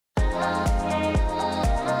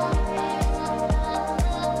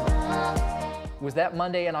Was that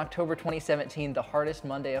Monday in October 2017 the hardest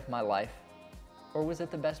Monday of my life? Or was it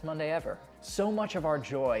the best Monday ever? So much of our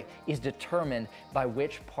joy is determined by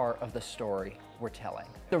which part of the story we're telling.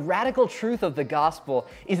 The radical truth of the gospel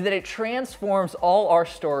is that it transforms all our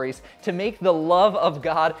stories to make the love of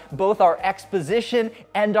God both our exposition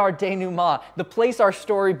and our denouement, the place our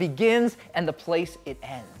story begins and the place it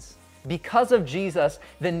ends. Because of Jesus,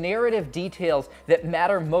 the narrative details that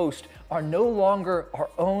matter most are no longer our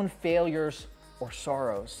own failures or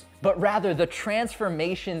sorrows, but rather the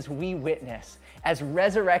transformations we witness as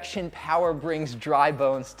resurrection power brings dry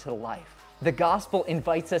bones to life. The gospel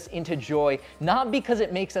invites us into joy, not because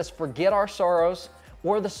it makes us forget our sorrows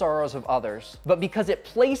or the sorrows of others, but because it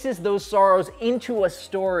places those sorrows into a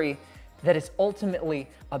story that is ultimately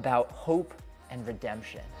about hope and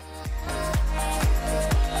redemption.